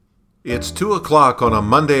It's 2 o'clock on a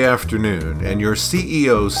Monday afternoon, and your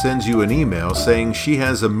CEO sends you an email saying she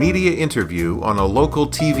has a media interview on a local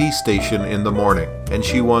TV station in the morning, and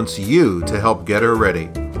she wants you to help get her ready.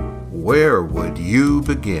 Where would you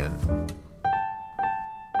begin?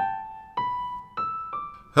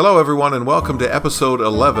 Hello, everyone, and welcome to episode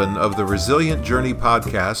 11 of the Resilient Journey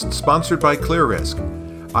podcast, sponsored by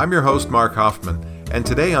ClearRisk. I'm your host, Mark Hoffman, and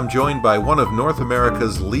today I'm joined by one of North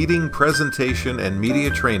America's leading presentation and media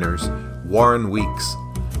trainers, Warren Weeks.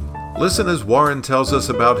 Listen as Warren tells us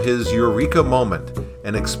about his Eureka moment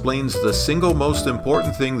and explains the single most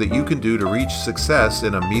important thing that you can do to reach success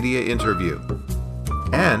in a media interview.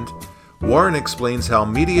 And Warren explains how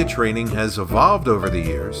media training has evolved over the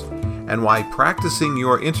years and why practicing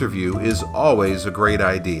your interview is always a great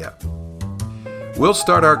idea. We'll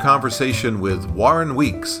start our conversation with Warren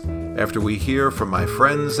Weeks after we hear from my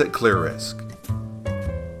friends at ClearRisk.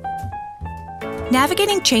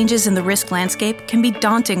 Navigating changes in the risk landscape can be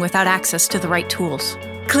daunting without access to the right tools.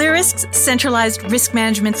 ClearRisk's centralized risk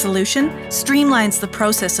management solution streamlines the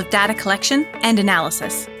process of data collection and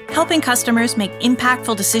analysis, helping customers make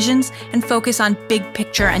impactful decisions and focus on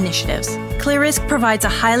big-picture initiatives. ClearRisk provides a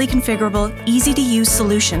highly configurable, easy-to-use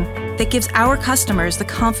solution that gives our customers the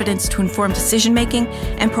confidence to inform decision-making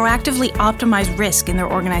and proactively optimize risk in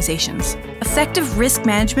their organizations. Effective risk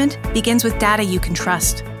management begins with data you can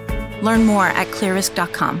trust. Learn more at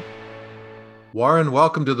clearrisk.com. Warren,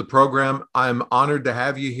 welcome to the program. I'm honored to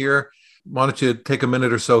have you here. Why don't you take a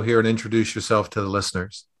minute or so here and introduce yourself to the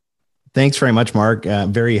listeners? Thanks very much, Mark.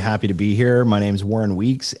 Very happy to be here. My name is Warren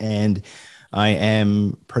Weeks, and I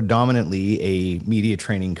am predominantly a media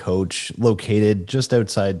training coach located just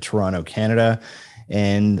outside Toronto, Canada.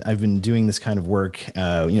 And I've been doing this kind of work.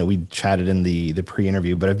 We chatted in the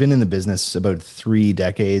pre-interview, but I've been in the business about 3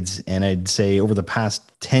 decades. And I'd say over the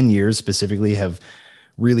past 10 years specifically have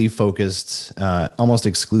really focused almost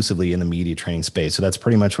exclusively in the media training space. So that's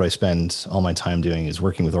pretty much what I spend all my time doing, is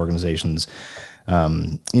working with organizations.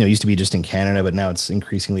 Used to be just in Canada, but now it's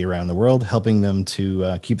increasingly around the world, helping them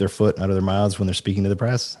to keep their foot out of their mouths when they're speaking to the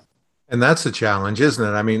press. And that's a challenge, isn't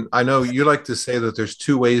it? I mean, I know you like to say that there's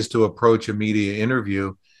 2 ways to approach a media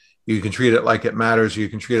interview. You can treat it like it matters, or you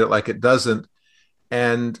can treat it like it doesn't.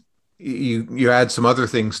 And you add some other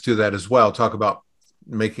things to that as well. Talk about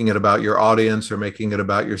making it about your audience or making it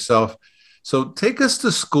about yourself. So take us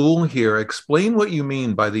to school here. Explain what you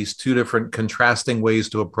mean by these 2 different contrasting ways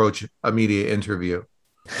to approach a media interview.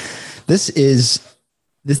 This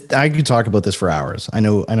I could talk about this for hours. I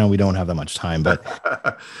know we don't have that much time, but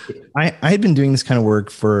I had been doing this kind of work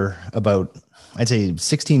for about, I'd say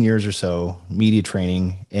 16 years or so, media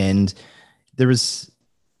training. And it was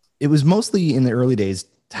mostly in the early days,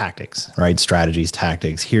 tactics, right? Strategies,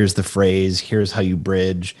 tactics. Here's the phrase, here's how you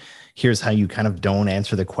bridge, here's how you kind of don't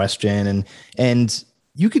answer the question. And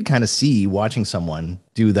you could kind of see, watching someone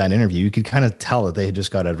do that interview, you could kind of tell that they had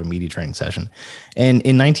just got out of a media training session. And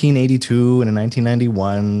in 1982 and in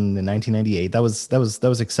 1991 and 1998, that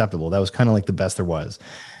was acceptable. That was kind of like the best there was.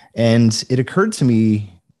 And it occurred to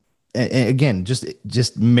me, again, just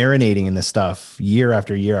marinating in this stuff year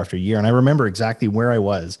after year after year. And I remember exactly where I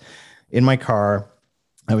was in my car.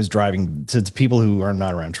 I was driving to people who are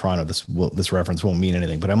not around Toronto. This reference won't mean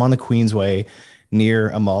anything, but I'm on the Queensway near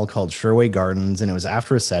a mall called Sherway Gardens, and it was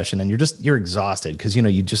after a session, and you're exhausted because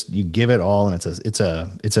you give it all, and it's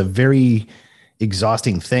a very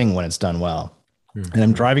exhausting thing when it's done well. Mm-hmm. And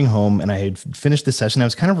I'm driving home, and I had finished the session. I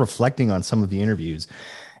was kind of reflecting on some of the interviews,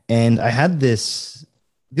 and I had the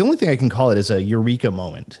only thing I can call it is a eureka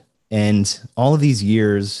moment. And all of these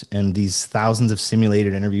years and these thousands of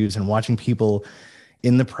simulated interviews and watching people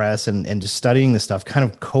in the press and just studying this stuff kind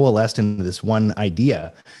of coalesced into this one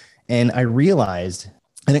idea. And I realized,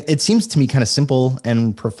 and it seems to me kind of simple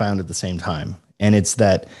and profound at the same time. And it's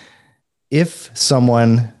that if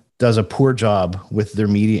someone does a poor job with their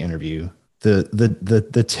media interview,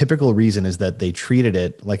 the typical reason is that they treated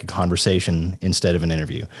it like a conversation instead of an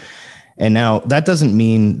interview. And now that doesn't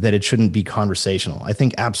mean that it shouldn't be conversational. I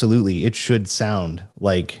think absolutely it should sound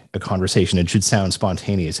like a conversation. It should sound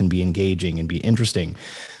spontaneous and be engaging and be interesting.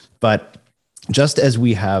 But just as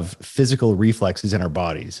we have physical reflexes in our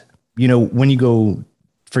bodies, when you go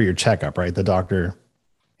for your checkup, right? The doctor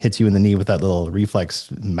hits you in the knee with that little reflex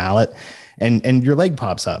mallet and your leg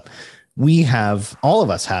pops up. All of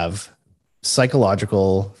us have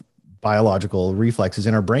psychological, biological reflexes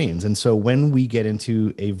in our brains. And so when we get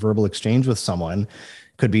into a verbal exchange with someone,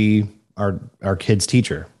 could be our kid's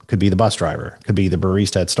teacher, could be the bus driver, could be the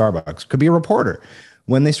barista at Starbucks, could be a reporter.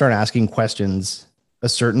 When they start asking questions a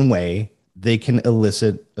certain way, they can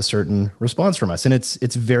elicit a certain response from us. And it's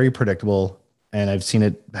very predictable And I've seen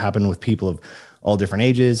it happen with people of all different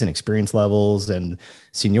ages and experience levels and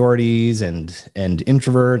seniorities and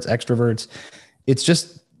introverts, extroverts. It's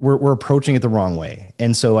just we're approaching it the wrong way.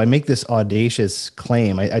 And so I make this audacious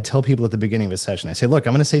claim. I tell people at the beginning of a session, I say, look,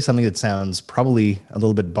 I'm going to say something that sounds probably a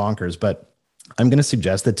little bit bonkers, but I'm going to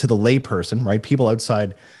suggest that to the layperson, right, people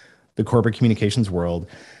outside the corporate communications world,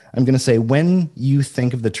 I'm going to say, when you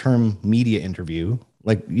think of the term media interview,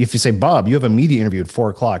 like if you say, Bob, you have a media interview at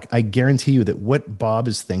 4:00, I guarantee you that what Bob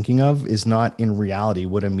is thinking of is not in reality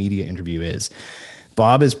what a media interview is.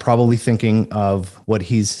 Bob is probably thinking of what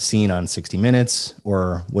he's seen on 60 Minutes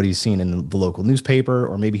or what he's seen in the local newspaper,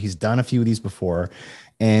 or maybe he's done a few of these before.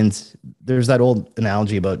 And there's that old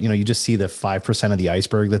analogy about, you just see the 5% of the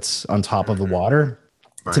iceberg that's on top of the water.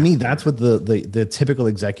 Right. To me, that's what the typical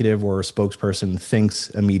executive or spokesperson thinks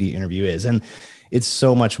a media interview is. And it's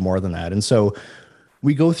so much more than that. And so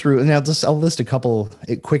we go through, and I'll list a couple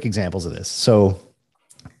quick examples of this. So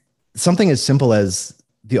something as simple as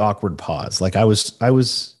the awkward pause. Like I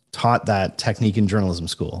was taught that technique in journalism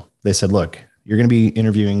school. They said, look, you're going to be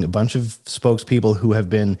interviewing a bunch of spokespeople who have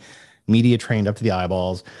been media trained up to the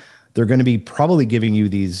eyeballs. They're going to be probably giving you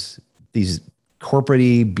these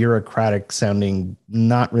corporate-y, bureaucratic sounding,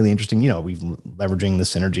 not really interesting, we've leveraging the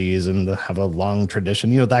synergies and have a long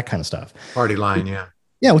tradition, that kind of stuff. Party line. Yeah.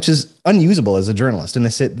 Yeah. Which is unusable as a journalist. And they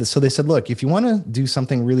said, look, if you want to do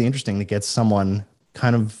something really interesting that gets someone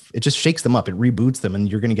it just shakes them up, it reboots them, and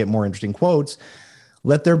you're going to get more interesting quotes,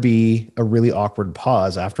 let there be a really awkward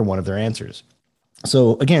pause after one of their answers.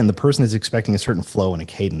 So again, the person is expecting a certain flow and a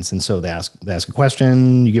cadence. And so they ask a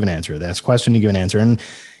question, you give an answer. They ask a question, you give an answer. And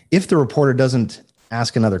if the reporter doesn't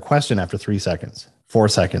ask another question after 3 seconds, 4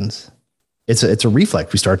 seconds, it's a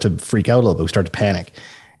reflex. We start to freak out a little bit. We start to panic.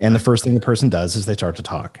 And the first thing the person does is they start to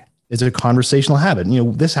talk. It's a conversational habit.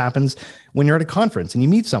 This happens when you're at a conference and you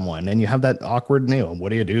meet someone and you have that awkward, what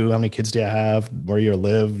do you do? How many kids do you have? Where you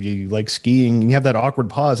live? You like skiing? And you have that awkward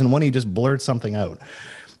pause, and one of you just blurts something out.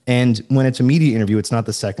 And when it's a media interview, it's not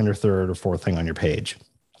the second or third or fourth thing on your page.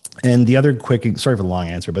 And the other sorry for the long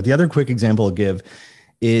answer, but the other quick example I'll give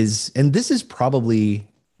is, and this is probably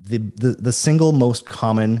the single most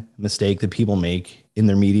common mistake that people make in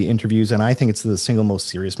their media interviews, and I think it's the single most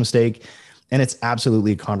serious mistake, and it's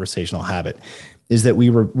absolutely a conversational habit, is that we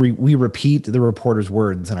repeat the reporter's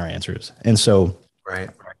words in our answers. And so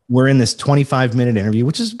we're in this 25-minute interview,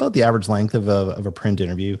 which is about the average length of a print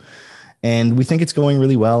interview. And we think it's going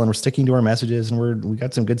really well, and we're sticking to our messages, and we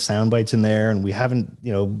got some good sound bites in there, and we haven't,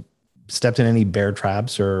 stepped in any bear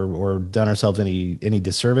traps or done ourselves any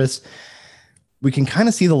disservice. We can kind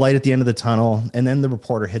of see the light at the end of the tunnel, and then the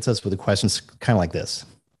reporter hits us with a question kind of like this.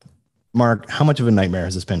 Mark, how much of a nightmare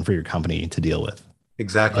has this been for your company to deal with?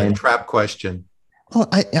 Exactly. And, trap question. Well,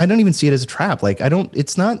 I don't even see it as a trap. Like I don't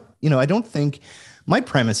think, my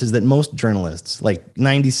premise is that most journalists, like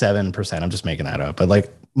 97%, I'm just making that up, but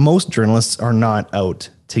like most journalists are not out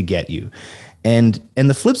to get you. And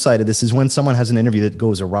the flip side of this is when someone has an interview that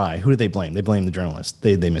goes awry, who do they blame? They blame the journalist.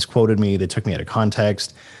 They misquoted me. They took me out of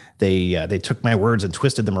context. They took my words and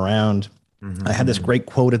twisted them around. Mm-hmm. I had this great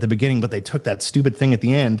quote at the beginning, but they took that stupid thing at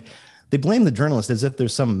the end. They blame the journalist as if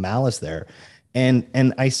there's some malice there.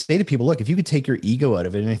 And I say to people, look, if you could take your ego out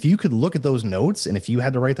of it, and if you could look at those notes, and if you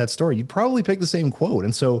had to write that story, you'd probably pick the same quote.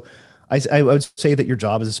 And so I would say that your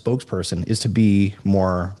job as a spokesperson is to be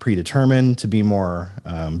more predetermined, to be more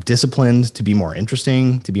disciplined, to be more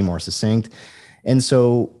interesting, to be more succinct. And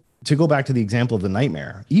so to go back to the example of the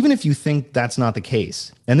nightmare, even if you think that's not the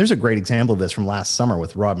case, and there's a great example of this from last summer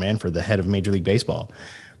with Rob Manfred, the head of Major League Baseball.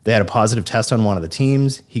 They had a positive test on one of the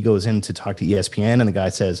teams. He goes in to talk to ESPN, and the guy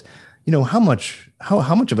says, how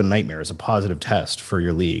much of a nightmare is a positive test for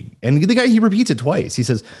your league? And the guy, he repeats it twice. He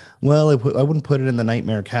says, well, I wouldn't put it in the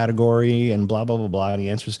nightmare category, and blah, blah, blah, blah. And he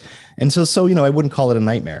answers. And so, I wouldn't call it a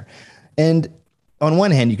nightmare. And on one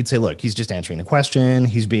hand, you could say, look, he's just answering the question.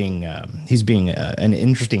 He's being an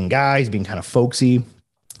interesting guy. He's being kind of folksy.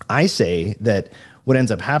 I say that what ends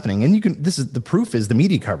up happening, and the proof is the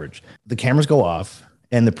media coverage. The cameras go off,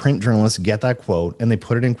 and the print journalists get that quote and they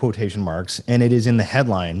put it in quotation marks, and it is in the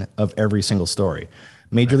headline of every single story.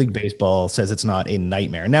 Major League Baseball says it's not a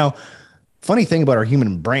nightmare. Now, funny thing about our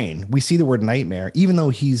human brain, we see the word nightmare, even though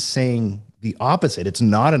he's saying the opposite, it's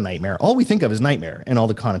not a nightmare. All we think of is nightmare and all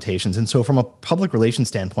the connotations. And so from a public relations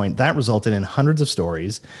standpoint, that resulted in hundreds of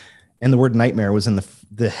stories. And the word nightmare was in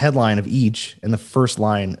the headline of each and the first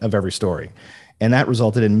line of every story. And that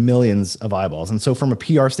resulted in millions of eyeballs. And so from a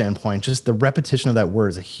PR standpoint, just the repetition of that word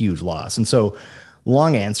is a huge loss. And so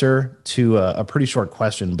long answer to a pretty short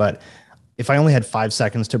question, but if I only had 5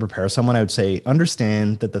 seconds to prepare someone, I would say,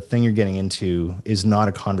 understand that the thing you're getting into is not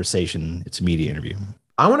a conversation. It's a media interview.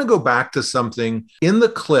 I want to go back to something in the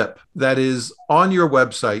clip that is on your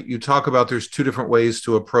website. You talk about there's two different ways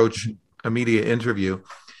to approach a media interview.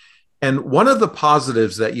 And one of the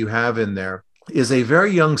positives that you have in there is a very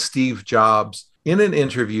young Steve Jobs in an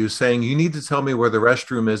interview saying, you need to tell me where the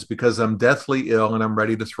restroom is because I'm deathly ill and I'm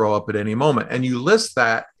ready to throw up at any moment. And you list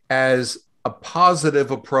that as a positive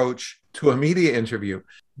approach to a media interview.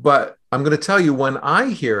 But I'm going to tell you, when I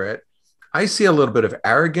hear it, I see a little bit of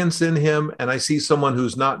arrogance in him, and I see someone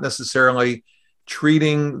who's not necessarily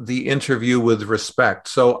treating the interview with respect.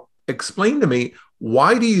 So explain to me,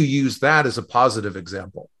 why do you use that as a positive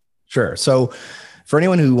example? Sure. So for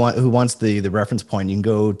anyone who wants the reference point, you can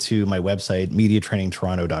go to my website,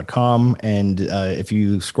 mediatrainingtoronto.com. And if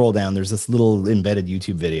you scroll down, there's this little embedded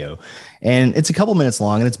YouTube video. And it's a couple minutes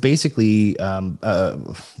long. And it's basically,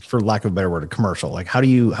 for lack of a better word, a commercial. Like, how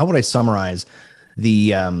would I summarize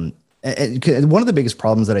the... one of the biggest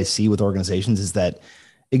problems that I see with organizations is that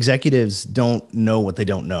executives don't know what they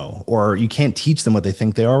don't know, or you can't teach them what they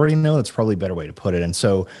think they already know. That's probably a better way to put it. And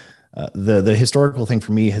so the historical thing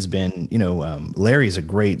for me has been, Larry's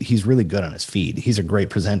he's really good on his feed. He's a great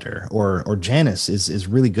presenter, or Janice is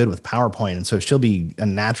really good with PowerPoint. And so she'll be a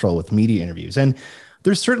natural with media interviews. And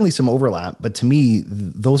there's certainly some overlap, but to me,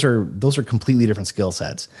 those are completely different skill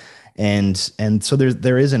sets. And so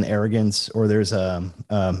there is an arrogance, or there's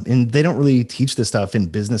and they don't really teach this stuff in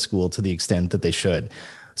business school to the extent that they should.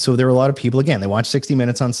 So there are a lot of people, again, they watch 60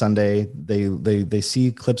 Minutes on Sunday, they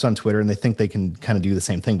see clips on Twitter, and they think they can kind of do the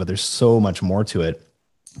same thing, but there's so much more to it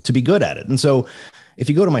to be good at it. And so if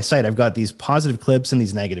you go to my site, I've got these positive clips and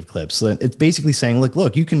these negative clips. So it's basically saying,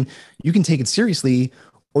 look, you can take it seriously,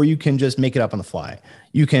 or you can just make it up on the fly.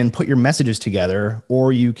 You can put your messages together,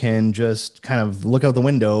 or you can just kind of look out the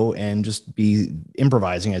window and just be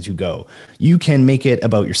improvising as you go. You can make it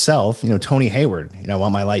about yourself, Tony Hayward, I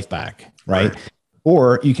want my life back, right?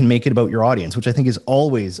 Or you can make it about your audience, which I think is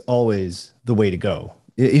always, always the way to go.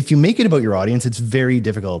 If you make it about your audience, it's very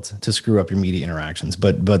difficult to screw up your media interactions.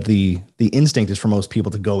 But the instinct is for most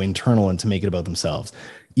people to go internal and to make it about themselves,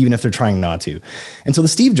 even if they're trying not to. And so the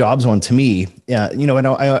Steve Jobs one, to me, and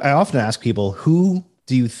I often ask people, who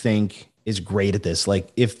do you think is great at this?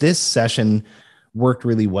 Like, if this session worked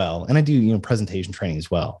really well, and I do, presentation training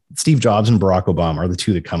as well, Steve Jobs and Barack Obama are the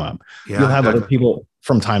two that come up. Yeah, you'll have other people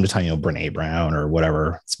from time to time, Brene Brown or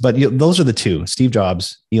whatever, but those are the two: Steve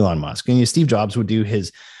Jobs, Elon Musk. And Steve Jobs would do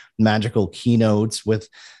his magical keynotes with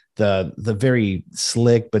the very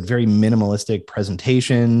slick but very minimalistic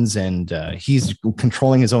presentations, and he's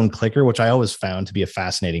controlling his own clicker, which I always found to be a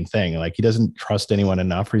fascinating thing. Like, he doesn't trust anyone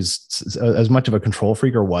enough. He's as much of a control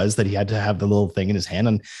freak, or was, that he had to have the little thing in his hand.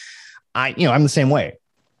 And I'm the same way.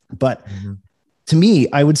 But to me,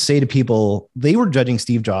 I would say to people, they were judging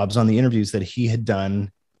Steve Jobs on the interviews that he had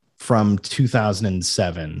done from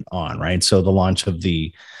 2007 on, right? So the launch of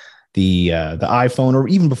the iPhone, or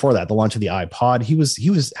even before that, the launch of the iPod, he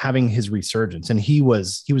was having his resurgence, and he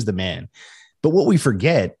was the man. But what we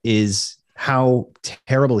forget is how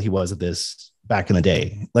terrible he was at this back in the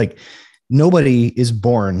day. Like, nobody is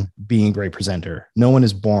born being a great presenter. No one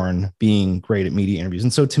is born being great at media interviews.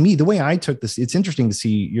 And so to me, the way I took this, it's interesting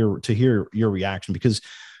to hear your reaction, because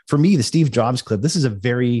for me, the Steve Jobs clip, this is a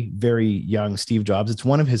very, very young Steve Jobs. It's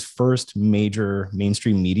one of his first major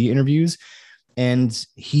mainstream media interviews. And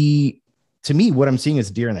to me, what I'm seeing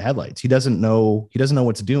is deer in the headlights. He doesn't know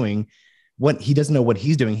what's doing. He doesn't know what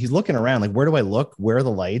he's doing. He's looking around like, where do I look? Where are the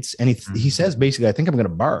lights? And he says, basically, I think I'm going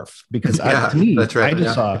to barf, because to me, that's right.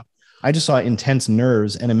 I just saw intense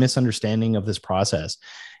nerves and a misunderstanding of this process.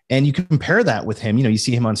 And you compare that with him, you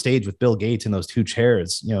see him on stage with Bill Gates in those two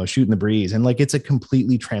chairs, shooting the breeze. And like, it's a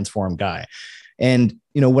completely transformed guy. And,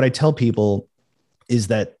 what I tell people is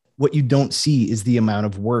that what you don't see is the amount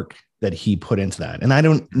of work that he put into that. And I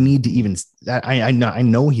don't need to even, I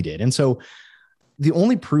know he did. And so the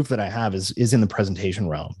only proof that I have is in the presentation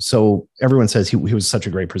realm. So everyone says he was such a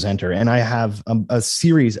great presenter. And I have a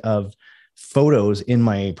series of photos in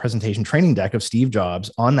my presentation training deck of Steve Jobs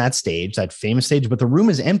on that stage, that famous stage, but the room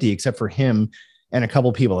is empty except for him and a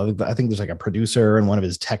couple people. I think there's like a producer and one of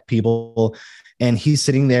his tech people, and he's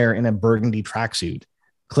sitting there in a burgundy tracksuit,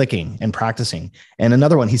 clicking and practicing. And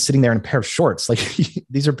another one, he's sitting there in a pair of shorts. Like,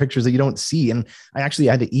 these are pictures that you don't see. And I actually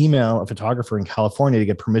had to email a photographer in California to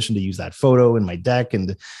get permission to use that photo in my deck.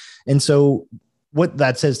 And so what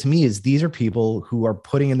that says to me is, these are people who are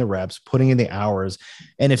putting in the reps, putting in the hours.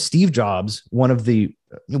 And if Steve Jobs, one of the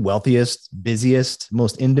wealthiest, busiest,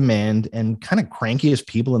 most in demand, and kind of crankiest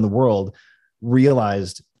people in the world,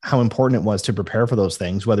 realized how important it was to prepare for those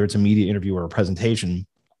things, whether it's a media interview or a presentation,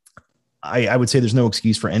 I would say there's no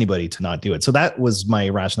excuse for anybody to not do it. So that was my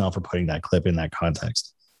rationale for putting that clip in that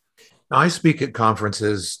context. Now, I speak at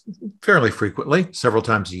conferences fairly frequently, several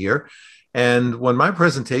times a year. And when my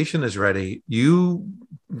presentation is ready, you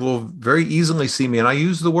will very easily see me. And I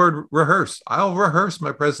use the word rehearse. I'll rehearse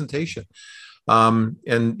my presentation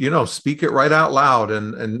and, speak it right out loud.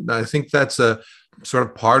 And I think that's a sort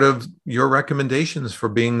of part of your recommendations for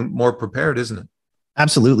being more prepared, isn't it?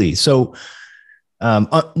 Absolutely. So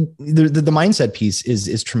the mindset piece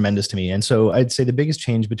is tremendous to me. And so I'd say the biggest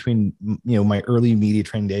change between, my early media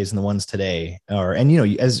training days and the ones today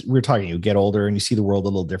as we're talking, you get older and you see the world a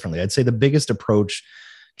little differently. I'd say the biggest approach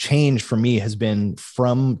change for me has been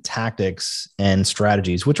from tactics and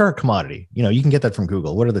strategies, which are a commodity. You can get that from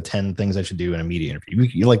Google. What are the 10 things I should do in a media interview?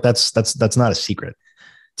 You're like, that's not a secret.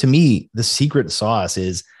 To me, the secret sauce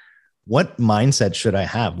is, what mindset should I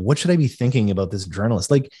have? What should I be thinking about this journalist?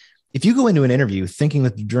 Like, if you go into an interview thinking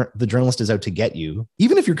that the journalist is out to get you,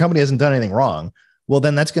 even if your company hasn't done anything wrong, well,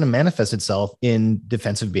 then that's going to manifest itself in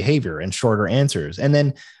defensive behavior and shorter answers. And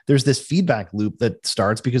then there's this feedback loop that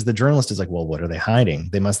starts because the journalist is like, well, what are they hiding?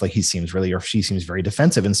 They must he seems really, or she seems very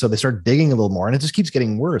defensive. And so they start digging a little more and it just keeps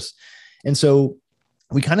getting worse. And so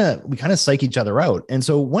we kind of psych each other out. And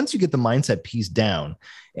so once you get the mindset piece down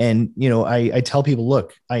and, I tell people,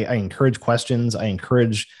 look, I encourage questions. I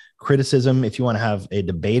encourage criticism if you want to have a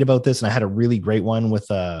debate about this. And I had a really great one with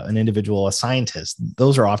an individual, a scientist.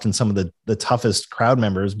 Those are often some of the toughest crowd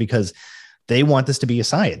members because they want this to be a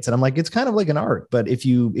science. And I'm like, it's kind of like an art, but if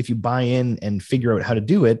you buy in and figure out how to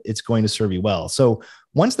do it, it's going to serve you well. So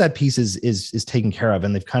once that piece is taken care of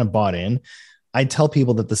and they've kind of bought in, I tell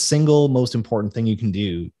people that the single most important thing you can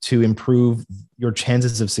do to improve your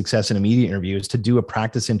chances of success in a media interview is to do a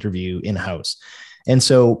practice interview in-house. And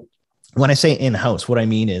so when I say in-house, what I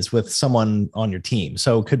mean is with someone on your team.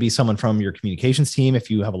 So it could be someone from your communications team if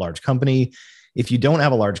you have a large company. If you don't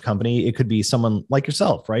have a large company, it could be someone like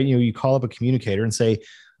yourself, right? You call up a communicator and say,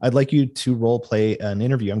 I'd like you to role play an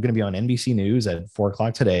interview. I'm going to be on NBC News at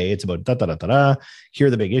 4:00 today. It's about da. Here are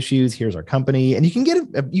the big issues. Here's our company. And you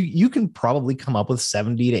can you can probably come up with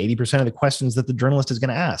 70 to 80% of the questions that the journalist is going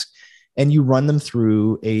to ask. And you run them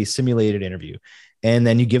through a simulated interview. And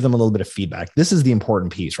then you give them a little bit of feedback. This is the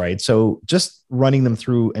important piece, right? So just running them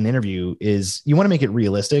through an interview is, you want to make it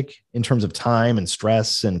realistic in terms of time and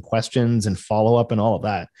stress and questions and follow-up and all of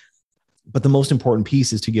that. But the most important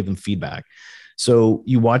piece is to give them feedback. So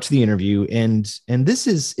you watch the interview and this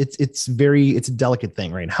is, it's a delicate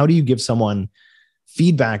thing, right? How do you give someone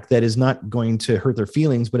feedback that is not going to hurt their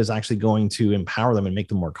feelings, but is actually going to empower them and make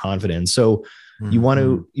them more confident? So you want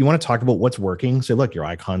to talk about what's working. Say, look, your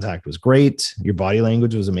eye contact was great. Your body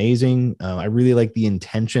language was amazing. I really like the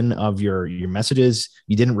intention of your messages.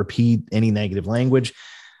 You didn't repeat any negative language.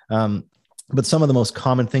 But some of the most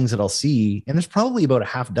common things that I'll see, and there's probably about a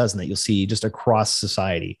half dozen that you'll see just across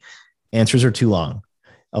society, answers are too long.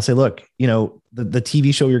 I'll say, look, the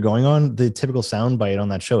TV show you're going on, the typical sound bite on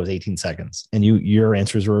that show is 18 seconds and your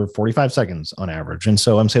answers were 45 seconds on average. And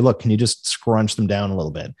so I'm saying, look, can you just scrunch them down a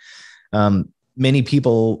little bit? Many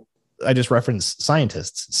people, I just referenced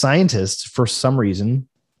scientists for some reason,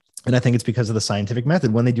 and I think it's because of the scientific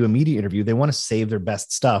method. When they do a media interview, they want to save their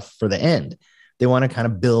best stuff for the end. They want to kind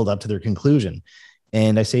of build up to their conclusion.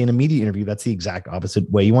 And I say in a media interview, that's the exact opposite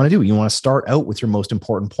way you want to do it. You want to start out with your most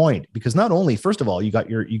important point, because not only, first of all, you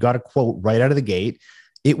got a quote right out of the gate,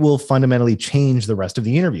 it will fundamentally change the rest of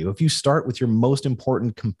the interview. If you start with your most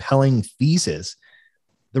important, compelling thesis,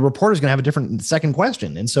 the reporter is going to have a different second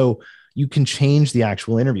question. And so you can change the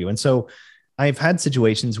actual interview. And so I've had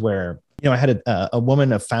situations where, I had a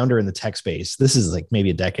woman, a founder in the tech space. This is like maybe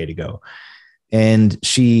a decade ago. And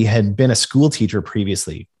she had been a school teacher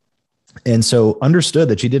previously. And so understood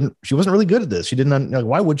that she wasn't really good at this. She didn't,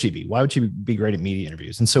 why would she be? Why would she be great at media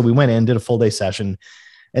interviews? And so we went in, did a full day session.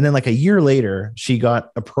 And then like a year later, she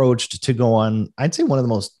got approached to go on, I'd say one of the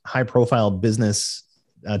most high profile business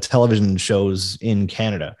television shows in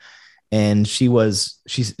Canada. And she was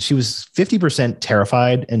 50%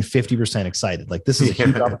 terrified and 50% excited. Like, this is a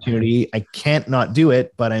huge opportunity. I can't not do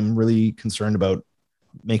it, but I'm really concerned about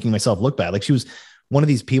making myself look bad. Like, she was one of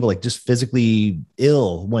these people, like, just physically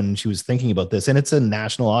ill when she was thinking about this. And it's a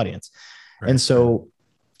national audience. Right. And so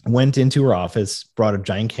went into her office, brought a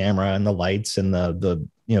giant camera and the lights and the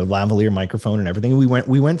lavalier microphone and everything.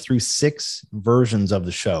 We went through 6 versions of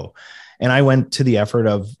the show. And I went to the effort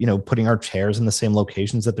of, putting our chairs in the same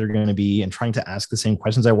locations that they're going to be and trying to ask the same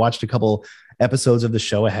questions. I watched a couple episodes of the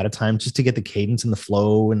show ahead of time just to get the cadence and the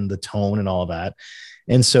flow and the tone and all of that.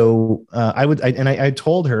 And so I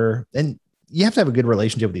told her, and you have to have a good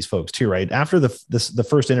relationship with these folks too, right? After the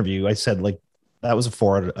first interview, I said like, that was a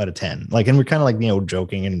 4 out of 10. Like, and we're kind of like,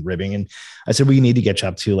 joking and ribbing. And I said, we need to get you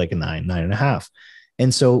up to like a 9.5.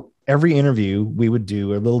 And so every interview we would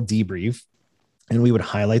do a little debrief and we would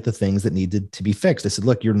highlight the things that needed to be fixed. I said,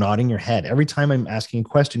 look, you're nodding your head. Every time I'm asking a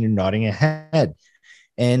question, you're nodding your head.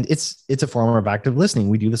 And it's a form of active listening.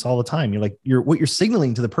 We do this all the time. What you're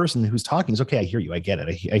signaling to the person who's talking is, okay, I hear you. I get it.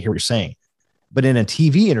 I hear what you're saying. But in a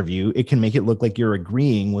TV interview, it can make it look like you're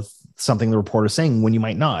agreeing with something the reporter's saying when you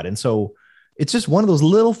might not. And so it's just one of those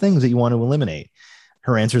little things that you want to eliminate.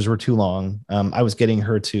 Her answers were too long. I was getting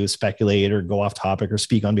her to speculate or go off topic or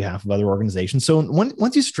speak on behalf of other organizations. So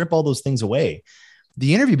once you strip all those things away,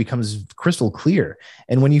 the interview becomes crystal clear.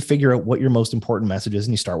 And when you figure out what your most important message is,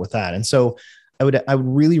 and you start with that. And so I would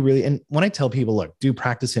really, and when I tell people, look, do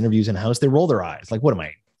practice interviews in-house, they roll their eyes. Like, what am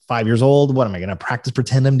I, 5 years old? What am I going to practice?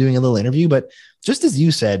 Pretend I'm doing a little interview? But just as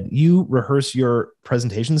you said, you rehearse your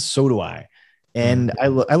presentations. So do I. And I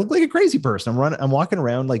look like a crazy person. I'm walking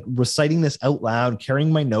around like reciting this out loud,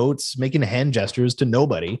 carrying my notes, making hand gestures to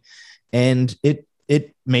nobody. And it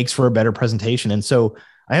makes for a better presentation. And so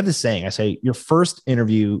I have this saying, I say, your first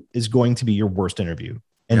interview is going to be your worst interview.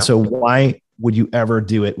 And so why would you ever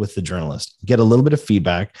do it with the journalist? Get a little bit of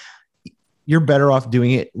feedback. You're better off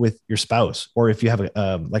doing it with your spouse. Or if you have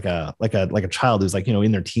a child who's like,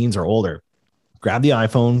 in their teens or older, grab the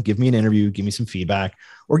iPhone, give me an interview, give me some feedback,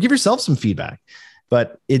 or give yourself some feedback.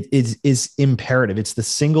 But it is imperative. It's the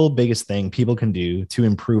single biggest thing people can do to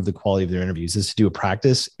improve the quality of their interviews is to do a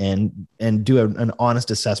practice and do an honest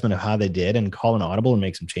assessment of how they did and call an audible and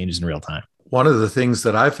make some changes in real time. One of the things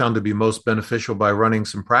that I found to be most beneficial by running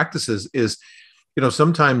some practices is,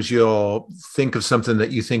 sometimes you'll think of something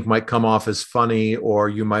that you think might come off as funny, or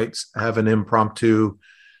you might have an impromptu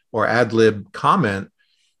or ad lib comment.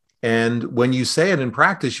 And when you say it in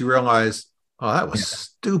practice, you realize, oh, that was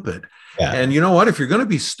stupid. Yeah. And you know what? If you're going to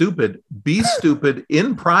be stupid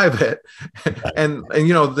in private, and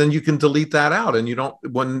then you can delete that out. And you don't,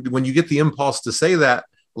 when you get the impulse to say that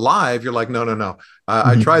live, you're like, no.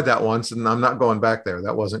 I tried that once and I'm not going back there.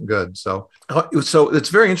 That wasn't good. So it's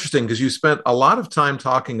very interesting because you spent a lot of time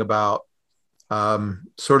talking about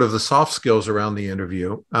sort of the soft skills around the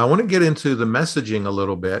interview. I want to get into the messaging a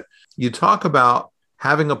little bit. You talk about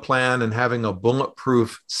having a plan and having a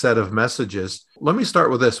bulletproof set of messages. Let me start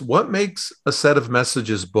with this. What makes a set of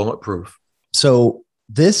messages bulletproof? So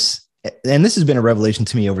this has been a revelation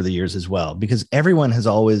to me over the years as well, because everyone has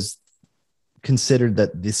always considered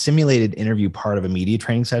that the simulated interview part of a media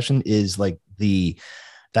training session is like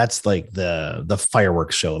that's like the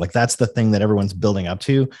fireworks show. Like that's the thing that everyone's building up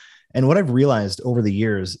to. And what I've realized over the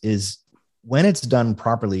years is when it's done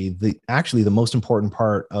properly, the most important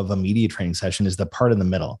part of a media training session is the part in the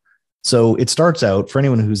middle. So it starts out, for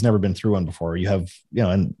anyone who's never been through one before, you have,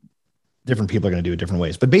 and different people are going to do it different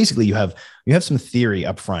ways, but basically you have some theory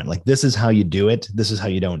up front, like this is how you do it. This is how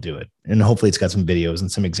you don't do it. And hopefully it's got some videos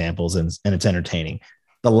and some examples and it's entertaining.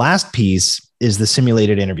 The last piece is the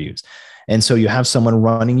simulated interviews. And so you have someone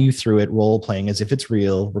running you through it, role playing as if it's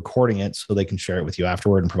real, recording it so they can share it with you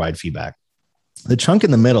afterward and provide feedback. The chunk in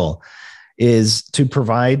the middle is to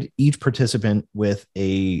provide each participant with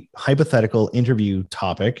a hypothetical interview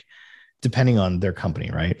topic, depending on their company,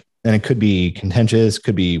 right? And it could be contentious,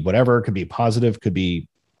 could be whatever, could be positive, it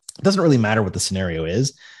doesn't really matter what the scenario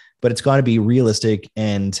is, but it's got to be realistic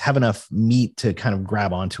and have enough meat to kind of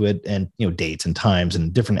grab onto it, and, dates and times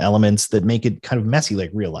and different elements that make it kind of messy,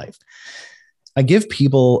 like real life. I give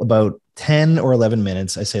people about 10 or 11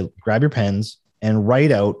 minutes. I say, grab your pens and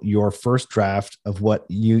write out your first draft of what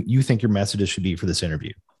you think your messages should be for this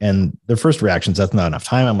interview. And their first reactions, that's not enough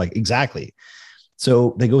time. I'm like, exactly.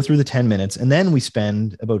 So they go through the 10 minutes and then we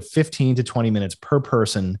spend about 15 to 20 minutes per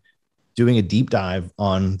person doing a deep dive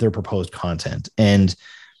on their proposed content. And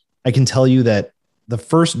I can tell you that the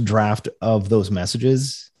first draft of those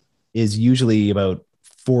messages is usually about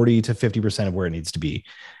 40 to 50% of where it needs to be.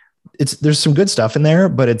 There's some good stuff in there,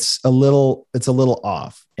 but it's a little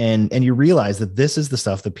off. And you realize that this is the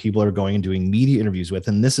stuff that people are going and doing media interviews with.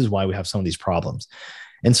 And this is why we have some of these problems.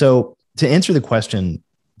 And so to answer the question,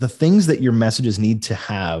 the things that your messages need to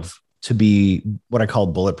have to be what I call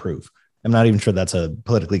bulletproof. I'm not even sure that's a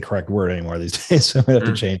politically correct word anymore these days. So I'm going to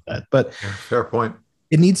have to change that. But fair point.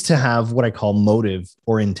 It needs to have what I call motive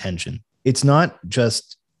or intention. It's not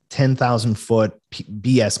just 10,000 foot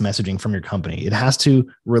BS messaging from your company. It has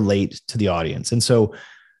to relate to the audience. And so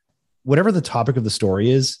whatever the topic of the story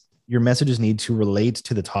is, your messages need to relate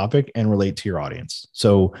to the topic and relate to your audience.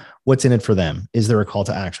 So what's in it for them? Is there a call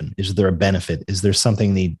to action? Is there a benefit? Is there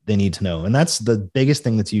something they need to know? And that's the biggest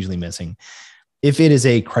thing that's usually missing. If it is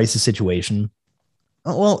a crisis situation,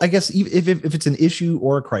 well, I guess if it's an issue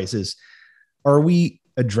or a crisis, are we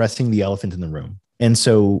addressing the elephant in the room? And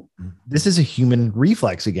so this is a human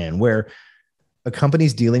reflex again, where a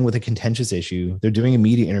company's dealing with a contentious issue. They're doing a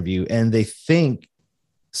media interview and they think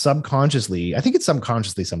subconsciously, I think it's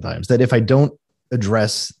subconsciously sometimes, that if I don't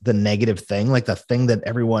address the negative thing, like the thing that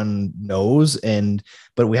everyone knows,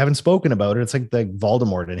 but we haven't spoken about it. It's like the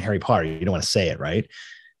Voldemort in Harry Potter. You don't want to say it, right?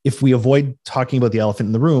 If we avoid talking about the elephant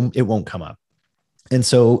in the room, it won't come up. And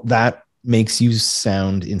so that makes you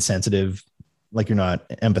sound insensitive, like you're not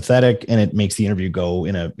empathetic, and it makes the interview go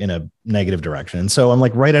in a negative direction. And so I'm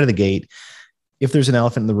like, right out of the gate, if there's an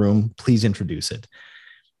elephant in the room, please introduce it.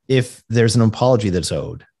 If there's an apology that's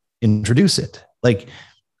owed, introduce it. Like,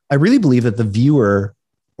 I really believe that the viewer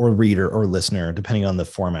or reader or listener, depending on the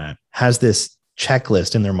format, has this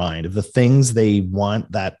checklist in their mind of the things they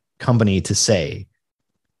want that company to say,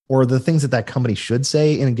 or the things that company should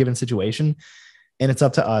say in a given situation. And it's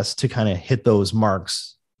up to us to kind of hit those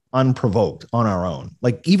marks unprovoked on our own.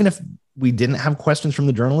 Like, even if we didn't have questions from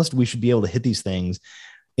the journalist, we should be able to hit these things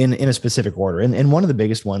in a specific order. And one of the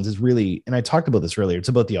biggest ones is really, and I talked about this earlier, it's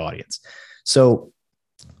about the audience. So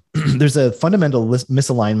there's a fundamental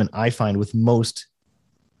misalignment I find with most,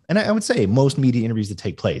 and I would say most media interviews that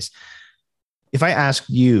take place. If I ask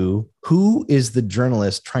you, who is the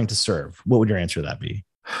journalist trying to serve? What would your answer to that be?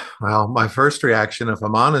 Well, my first reaction, if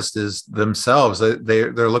I'm honest, is themselves.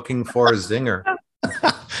 They're looking for a zinger.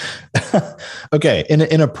 Okay.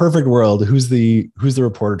 In a perfect world, who's the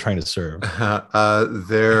reporter trying to serve?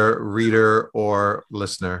 Their reader or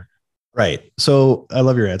listener. Right. So I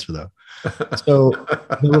love your answer though. So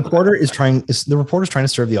the reporter is trying to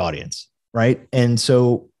serve the audience. Right. And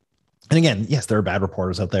again, yes, there are bad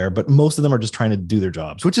reporters out there, but most of them are just trying to do their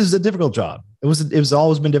jobs, which is a difficult job. It was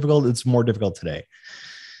always been difficult. It's more difficult today.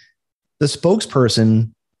 The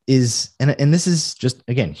spokesperson is, and this is just,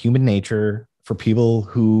 again, human nature for people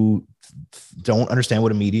who don't understand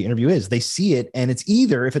what a media interview is. They see it, and it's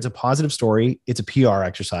either, if it's a positive story, it's a PR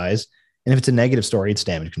exercise. And if it's a negative story, it's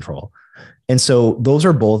damage control. And so those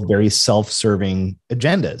are both very self-serving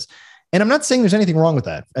agendas. And I'm not saying there's anything wrong with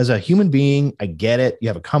that. As a human being, I get it. You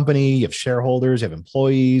have a company, you have shareholders, you have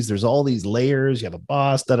employees, there's all these layers, you have a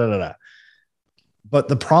boss, But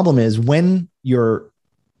the problem is when your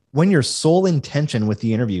sole intention with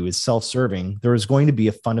the interview is self-serving, there is going to be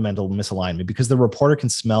a fundamental misalignment because the reporter can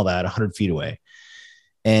smell that 100 feet away.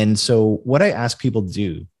 And so what I ask people to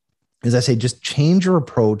do is I say, just change your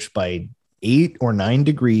approach by 8 or 9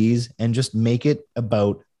 degrees and just make it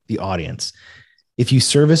about the audience. If you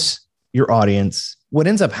service your audience, what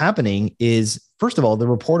ends up happening is, first of all, the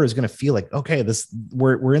reporter is going to feel like, okay,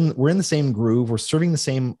 we're in the same groove, we're serving the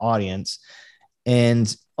same audience.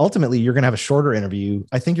 And ultimately, you're going to have a shorter interview.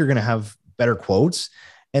 I think you're going to have better quotes.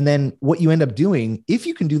 And then what you end up doing, if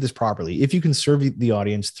you can do this properly, if you can serve the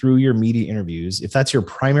audience through your media interviews, if that's your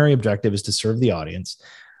primary objective is to serve the audience,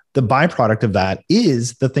 the byproduct of that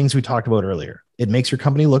is the things we talked about earlier. It makes your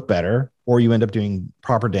company look better, or you end up doing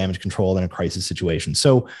proper damage control in a crisis situation.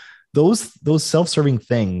 So those self-serving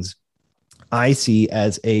things I see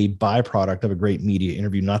as a byproduct of a great media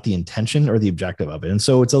interview, not the intention or the objective of it. And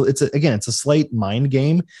so it's a slight mind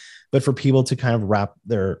game, but for people to kind of wrap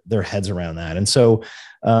their heads around that. And so,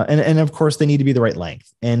 and of course they need to be the right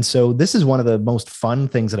length. And so this is one of the most fun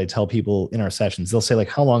things that I tell people in our sessions. They'll say, like,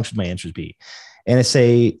 how long should my answers be? And I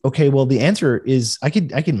say, okay, well, the answer is I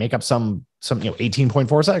could make up some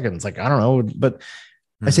 18.4 seconds. Like, I don't know, but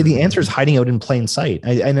I say the answer is hiding out in plain sight.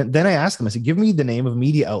 And then I ask them, I said, give me the name of a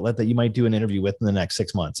media outlet that you might do an interview with in the next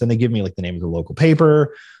 6 months. And they give me like the name of the local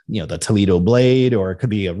paper, the Toledo Blade, or it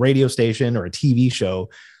could be a radio station or a TV show.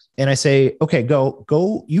 And I say, okay,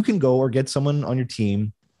 go, you can go or get someone on your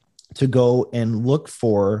team to go and look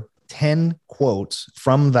for 10 quotes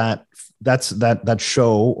from that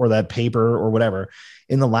show or that paper or whatever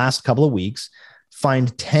in the last couple of weeks,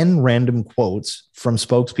 find 10 random quotes from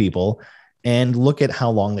spokespeople and look at how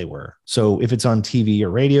long they were. So if it's on TV or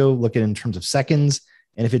radio, look at it in terms of seconds.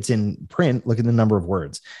 And if it's in print, look at the number of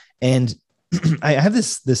words. And I have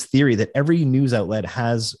this theory that every news outlet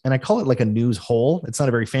has, and I call it like a news hole. It's not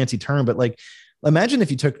a very fancy term, but like, imagine if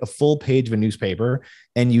you took a full page of a newspaper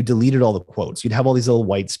and you deleted all the quotes, you'd have all these little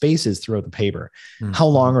white spaces throughout the paper. Mm-hmm. How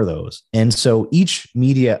long are those? And so each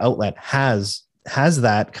media outlet has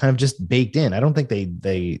that kind of just baked in. I don't think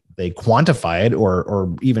they quantify it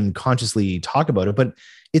or even consciously talk about it, but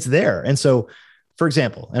it's there. And so, for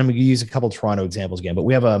example, and I'm going to use a couple of Toronto examples again, but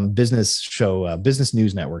we have a business show, Business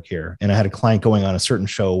News Network here. And I had a client going on a certain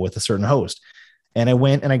show with a certain host. And I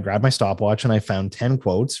went and I grabbed my stopwatch and I found 10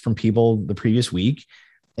 quotes from people the previous week.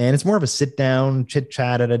 And it's more of a sit down, chit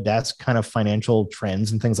chat at a desk, kind of financial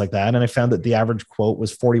trends and things like that. And I found that the average quote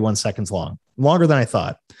was 41 seconds long, longer than I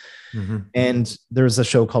thought. Mm-hmm. And there's a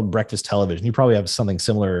show called Breakfast Television. You probably have something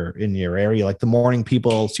similar in your area, like The Morning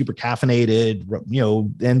People, super caffeinated,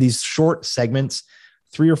 and these short segments,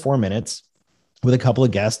 3 or 4 minutes with a couple of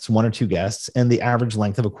guests, 1 or 2 guests. And the average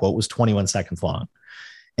length of a quote was 21 seconds long.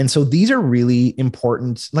 And so these are really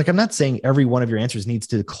important. Like, I'm not saying every one of your answers needs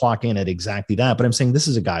to clock in at exactly that, but I'm saying this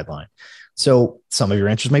is a guideline. So some of your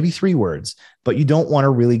answers may be 3 words, but you don't want to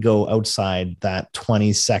really go outside that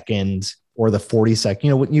 20-second or the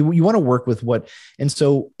 40-second. You want to work with what. And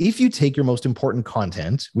so if you take your most important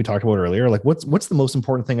content, we talked about earlier, like what's the most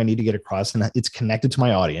important thing I need to get across, and it's connected to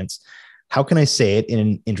my audience. How can I say it in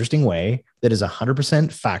an interesting way that is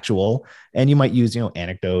 100% factual? And you might use,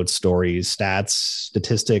 anecdotes, stories, stats,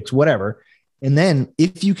 statistics, whatever. And then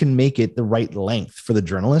if you can make it the right length for the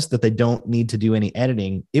journalist that they don't need to do any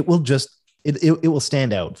editing, it will it will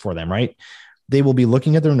stand out for them, right? They will be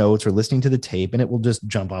looking at their notes or listening to the tape, and it will just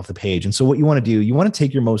jump off the page. And so what you want to do, you want to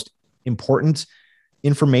take your most important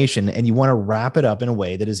information and you want to wrap it up in a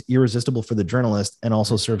way that is irresistible for the journalist and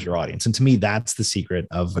also serves your audience. And to me, that's the secret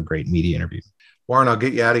of a great media interview. Warren, I'll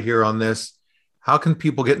get you out of here on this. How can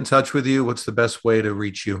people get in touch with you? What's the best way to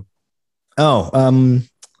reach you? Follow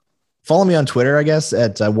me on Twitter, I guess,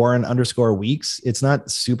 at Warren_Weeks. It's not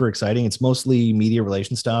super exciting. It's mostly media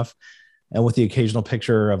relation stuff, and with the occasional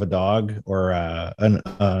picture of a dog or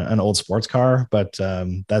an old sports car. But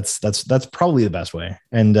that's probably the best way.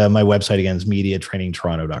 And my website, again, is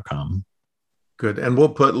mediatrainingtoronto.com. Good. And we'll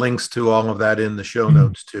put links to all of that in the show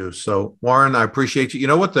notes too. So Warren, I appreciate you. You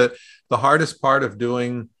know what the hardest part of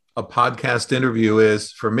doing a podcast interview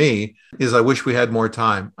is for me is I wish we had more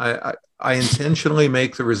time. I intentionally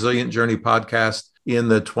make the Resilient Journey podcast in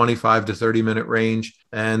the 25 to 30 minute range.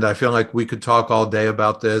 And I feel like we could talk all day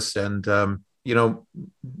about this, and,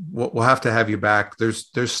 we'll have to have you back.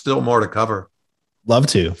 There's still more to cover. Love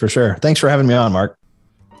to, for sure. Thanks for having me on, Mark.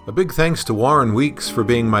 A big thanks to Warren Weeks for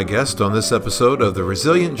being my guest on this episode of the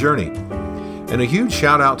Resilient Journey. And a huge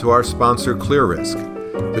shout out to our sponsor,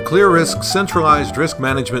 ClearRisk. The ClearRisk centralized risk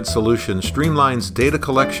management solution streamlines data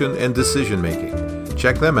collection and decision making.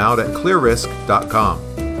 Check them out at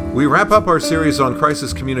clearrisk.com. We wrap up our series on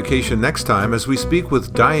crisis communication next time as we speak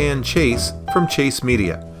with Diane Chase from Chase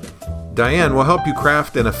Media. Diane will help you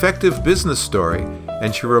craft an effective business story,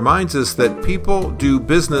 and she reminds us that people do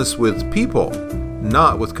business with people,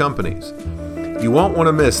 not with companies. You won't want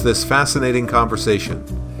to miss this fascinating conversation.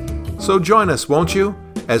 So join us, won't you,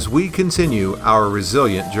 as we continue our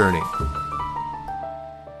resilient journey.